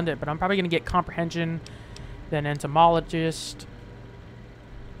bit redundant, but I'm probably going to get comprehension, then entomologist.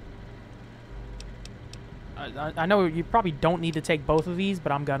 I know you probably don't need to take both of these,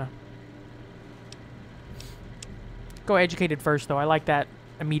 but I'm gonna. Go educated first, though. I like that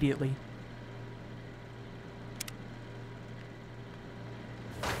immediately.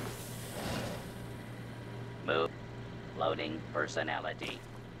 Move. Loading personality.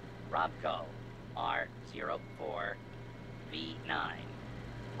 Robco. R04V9.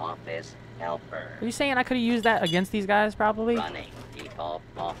 Office helper. Are you saying I could have used that against these guys, probably? Running default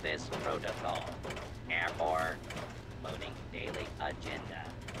office protocol. Error. Loading daily agenda.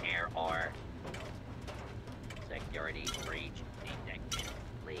 Error. Security breach detected.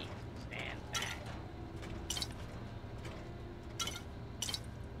 Please stand back.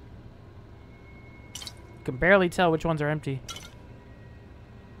 Can barely tell which ones are empty.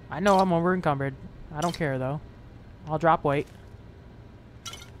 I know I'm over encumbered. I don't care though. I'll drop weight.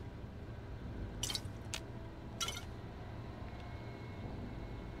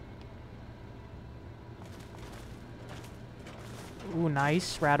 Ooh,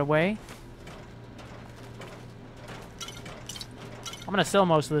 nice. Rat away. I'm gonna sell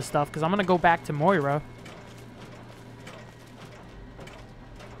most of this stuff because I'm gonna go back to Moira.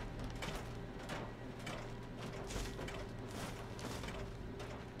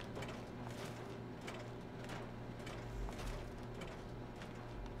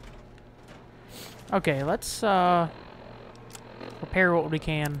 Okay, let's repair what we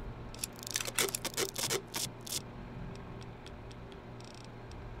can.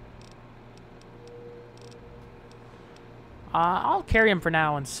 I'll carry him for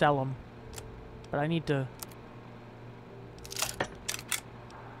now and sell him. But I need to...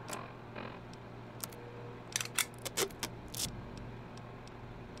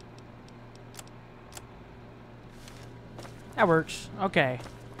 That works. Okay.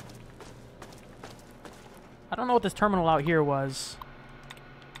 I don't know what this terminal out here was.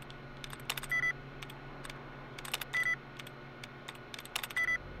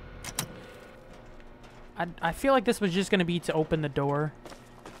 I feel like this was just going to be to open the door.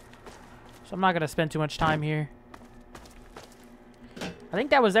 So I'm not going to spend too much time here. I think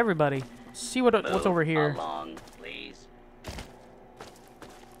that was everybody. Let's see what's over here. Along, please.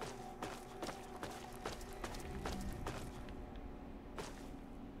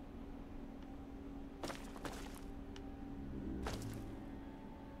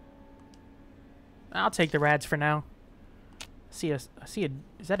 I'll take the rads for now. I see a,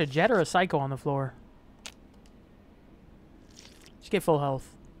 is that a jet or a psycho on the floor? Just get full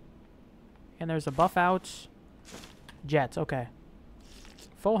health. And there's a buff out. Jets, okay.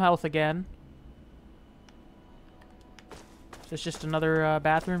 Full health again. Is this just another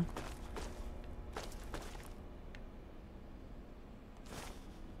bathroom?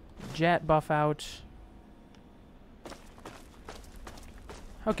 Jet buff out.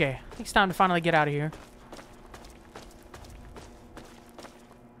 Okay, I think it's time to finally get out of here.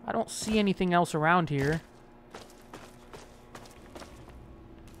 I don't see anything else around here.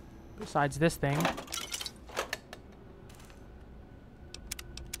 Besides this thing.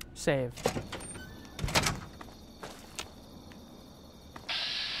 Save.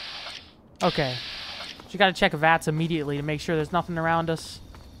 Okay. You gotta check VATS immediately to make sure there's nothing around us.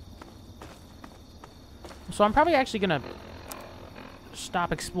 So I'm probably actually gonna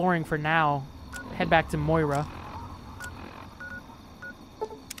stop exploring for now. Head back to Moira. I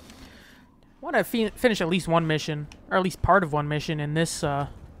want to finish at least one mission, or at least part of one mission in this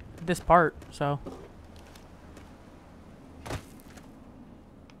this part. So.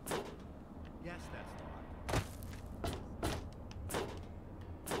 Yes, that's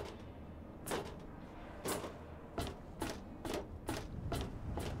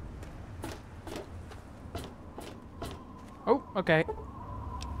Oh, okay.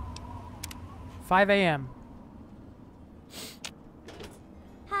 5 a.m.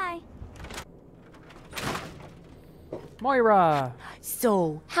 Hi. Moira!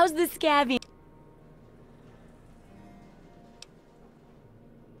 So, how's the scabbing?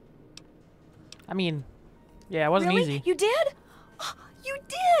 I mean, yeah, it wasn't Really? easy. You did? you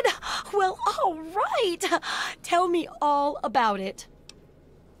did! Well, all right. Tell me all about it.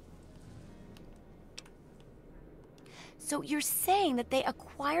 So you're saying that they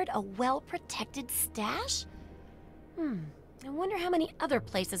acquired a well-protected stash? I wonder how many other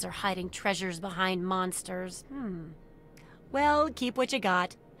places are hiding treasures behind monsters. Well, keep what you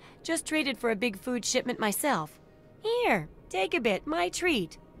got. Just traded for a big food shipment myself. Here, take a bit, my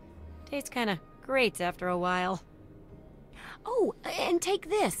treat. Tastes kinda great after a while. Oh, and take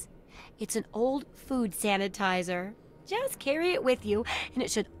this. It's an old food sanitizer. Just carry it with you, and it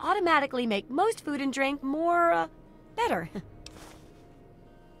should automatically make most food and drink more, better.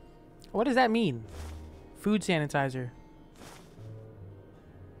 What does that mean? Food sanitizer.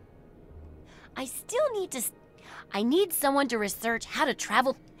 I need someone to research how to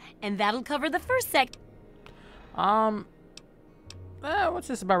travel, and that'll cover the first sec. What's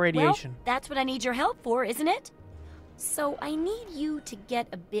this about radiation? Well, that's what I need your help for, isn't it? So I need you to get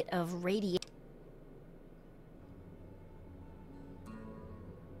a bit of radiation.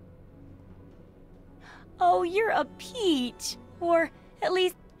 Oh, you're a peach. Or at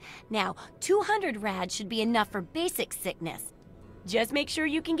least... Now, 200 rad should be enough for basic sickness. Just make sure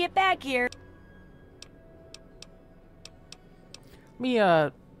you can get back here.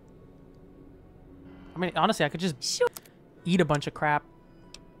 I mean, honestly, I could just eat a bunch of crap.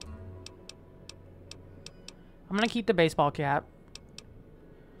 I'm gonna keep the baseball cap.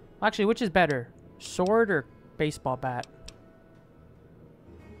 Actually, which is better? Sword or baseball bat?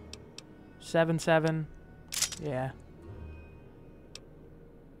 7-7. Yeah.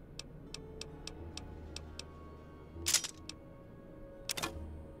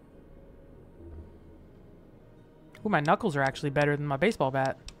 Ooh, my knuckles are actually better than my baseball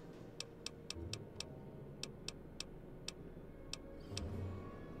bat.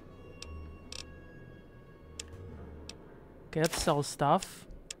 Okay, let's sell stuff.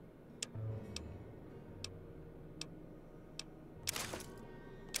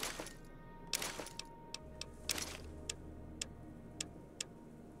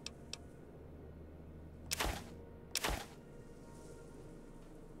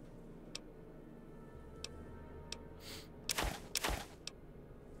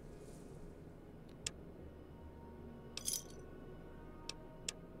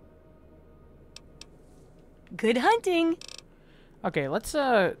 Good hunting. Okay, let's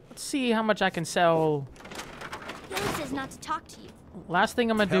see how much I can sell. Billy says not to talk to you. Last thing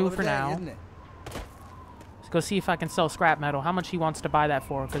I'm gonna do for now. Let's go see if I can sell scrap metal. How much he wants to buy that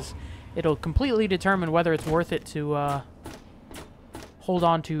for, because it'll completely determine whether it's worth it to hold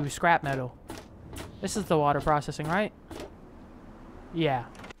on to scrap metal. This is the water processing, right? Yeah.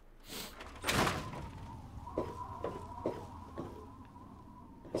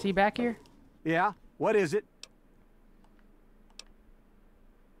 Is he back here? Yeah, what is it?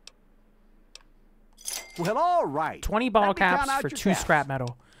 Well, all right. 20 bottle caps for 2 scrap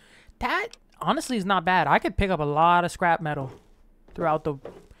metal. That honestly is not bad. I could pick up a lot of scrap metal throughout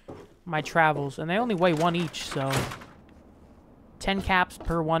my travels, and they only weigh 1 each, so 10 caps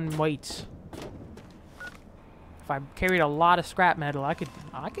per 1 weight. If I carried a lot of scrap metal, I could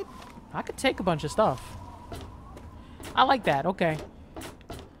take a bunch of stuff. I like that. Okay.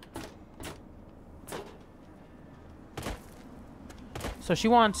 So she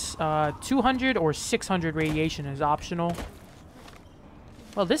wants 200 or 600 radiation is optional.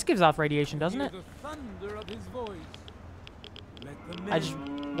 Well, this gives off radiation, doesn't it? I just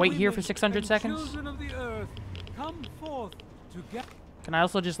wait here for 600 seconds. Can I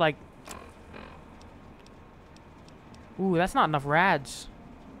also just like... Ooh, that's not enough rads.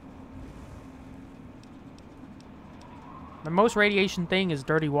 The most radiation thing is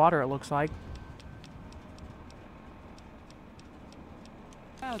dirty water, it looks like.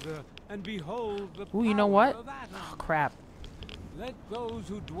 And behold the ooh, you know what? Oh, crap. Let those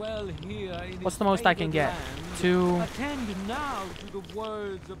who dwell here in what's the most I can get? 2. Attend now to the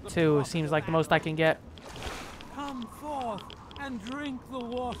words of the 2 seems like the most I can get. Come forth and drink the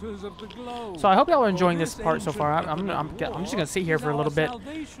waters of the globe. So I hope y'all are enjoying this part so far. I'm just gonna sit here for a little bit.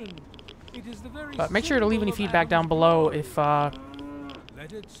 But make sure to leave any feedback down below if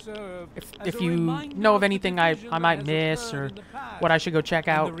you know of anything I might miss or what I should go check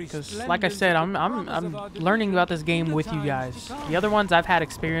out, because like I said, I'm learning about this game with you guys. The other ones I've had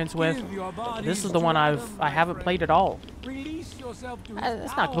experience with. This is the one I haven't played at all.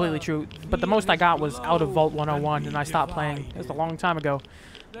 That's not completely true, but the most I got was out of Vault 101, and I stopped playing. It was a long time ago.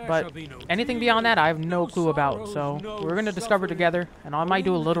 But anything beyond that, I have no clue about. So we're gonna discover together, and I might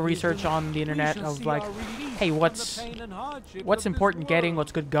do a little research on the internet of like, hey, what's important getting,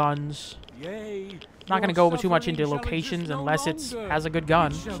 what's good guns. not going to go too much into locations unless it has a good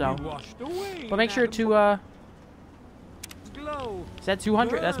gun. So, but make sure to is that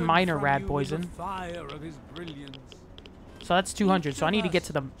 200? That's minor rad poison. So that's 200. So I need to get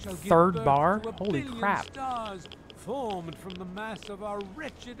to the third bar. Holy crap! Formed from the mass of our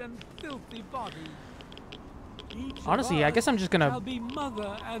wretched and filthy bodies. Honestly, I guess I'm just gonna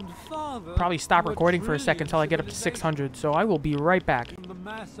probably stop recording for a second until I get up to 600. So I will be right back.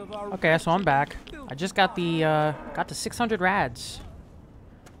 Okay, so I'm back. I just got the 600 rads.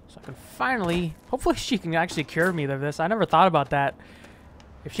 So I can finally, hopefully she can actually cure me of this. I never thought about that.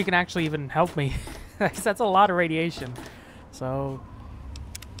 If she can actually even help me. That's a lot of radiation. So,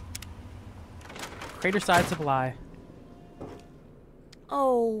 crater side supply.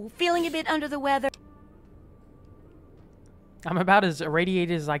 Oh, feeling a bit under the weather. I'm about as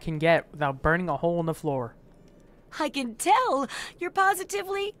irradiated as I can get without burning a hole in the floor. I can tell. You're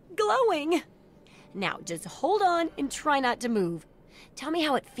positively glowing. Now, just hold on and try not to move. Tell me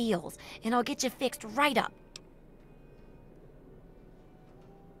how it feels, and I'll get you fixed right up.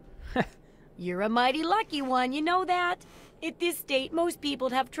 You're a mighty lucky one, you know that? At this state, most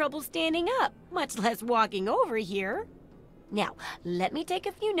people'd have trouble standing up, much less walking over here. Now, let me take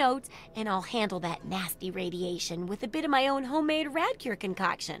a few notes, and I'll handle that nasty radiation with a bit of my own homemade Radcure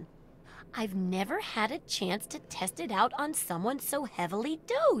concoction. I've never had a chance to test it out on someone so heavily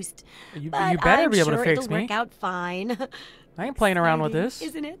dosed. You but better I'm be able sure to fix it'll me. work out fine. I ain't playing around with Exciting, this.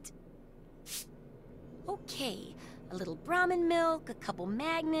 Isn't it? Okay, a little Brahmin milk, a couple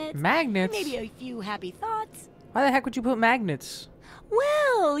magnets. Magnets? Maybe a few happy thoughts. Why the heck would you put magnets?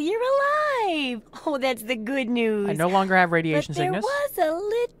 Well, you're alive. Oh, that's the good news. I no longer have radiation but there sickness. was a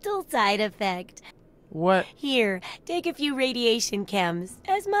little side effect. What? Here, take a few radiation chems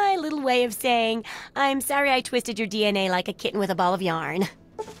as my little way of saying, I'm sorry I twisted your DNA like a kitten with a ball of yarn.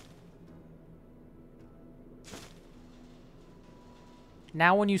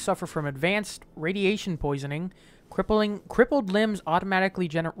 Now when you suffer from advanced radiation poisoning, crippled limbs automatically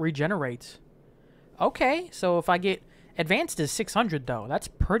regenerate. Okay, so if I get advanced is 600 though. That's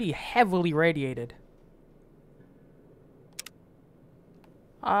pretty heavily radiated.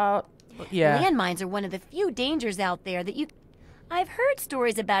 Yeah. Landmines are one of the few dangers out there that you... I've heard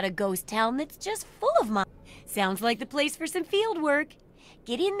stories about a ghost town that's just full of mines. Sounds like the place for some field work.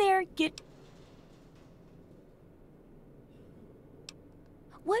 Get in there,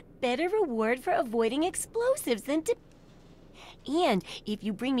 What better reward for avoiding explosives than to... And if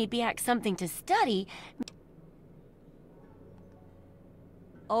you bring me back something to study...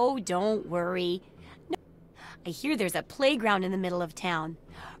 Oh, don't worry. No. I hear there's a playground in the middle of town.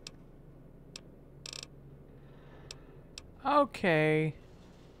 Okay.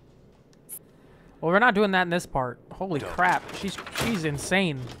 Well, we're not doing that in this part. Holy crap. She's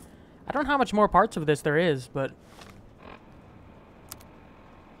insane. I don't know how much more parts of this there is, but...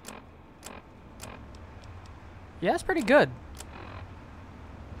 Yeah, it's pretty good.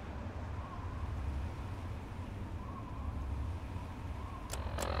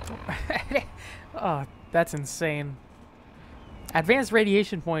 Oh, that's insane. Advanced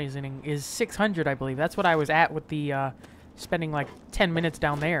radiation poisoning is 600, I believe. That's what I was at with the spending like 10 minutes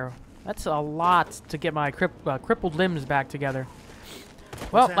down there. That's a lot to get my crippled limbs back together.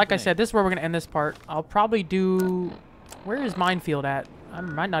 Well, like I said, this is where we're going to end this part. I'll probably do... Where is Minefield at? I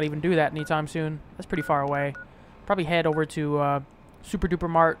might not even do that anytime soon. That's pretty far away. Probably head over to Super Duper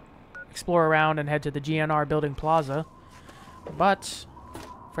Mart, explore around, and head to the GNR Building Plaza. But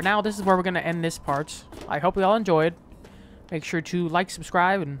for now, this is where we're going to end this part. I hope you all enjoyed. Make sure to like,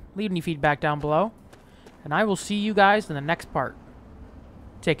 subscribe, and leave any feedback down below. And I will see you guys in the next part.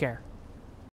 Take care.